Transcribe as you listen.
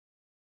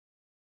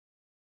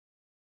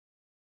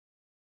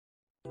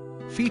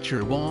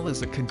Feature wall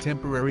is a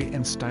contemporary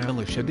and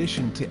stylish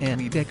addition to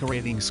any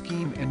decorating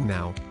scheme, and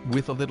now,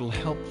 with a little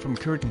help from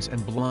curtains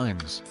and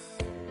blinds.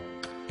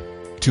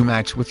 To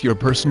match with your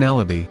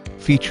personality,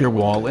 feature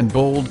wall in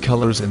bold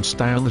colors and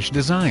stylish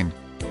design.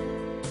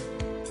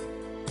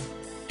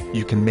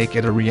 You can make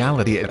it a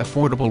reality at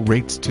affordable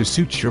rates to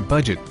suit your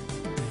budget,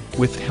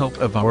 with help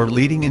of our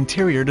leading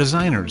interior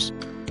designers.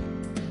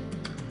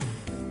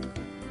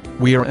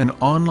 We are an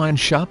online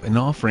shop and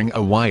offering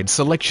a wide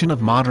selection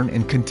of modern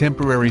and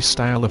contemporary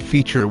style of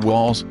feature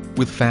walls,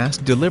 with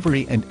fast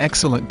delivery and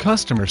excellent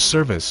customer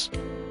service.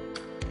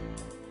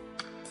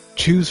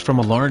 Choose from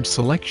a large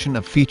selection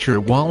of feature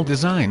wall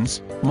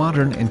designs,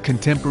 modern and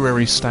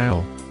contemporary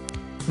style.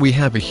 We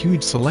have a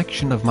huge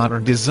selection of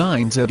modern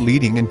designs at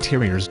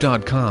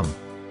leadinginteriors.com.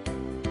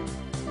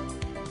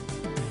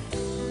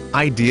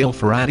 Ideal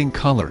for adding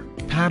color,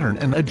 pattern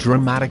and a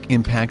dramatic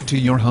impact to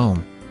your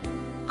home.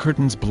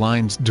 Curtains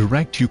Blinds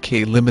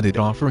UK Ltd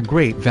offer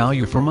great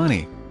value for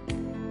money.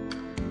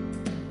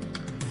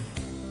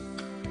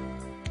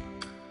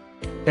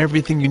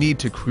 Everything you need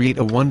to create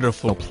a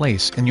wonderful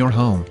place in your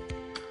home.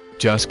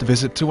 Just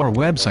visit to our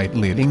website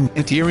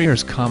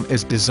leadinginteriors.com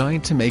is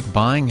designed to make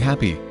buying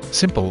happy,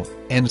 simple,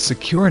 and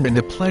secure and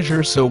a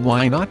pleasure, so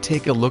why not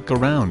take a look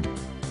around?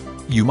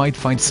 You might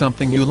find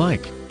something you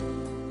like.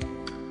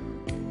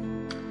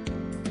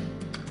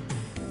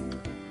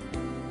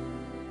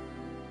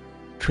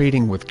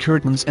 Trading with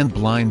Curtains and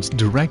Blinds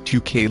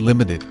UK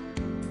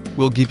Ltd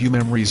will give you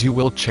memories you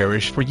will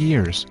cherish for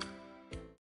years.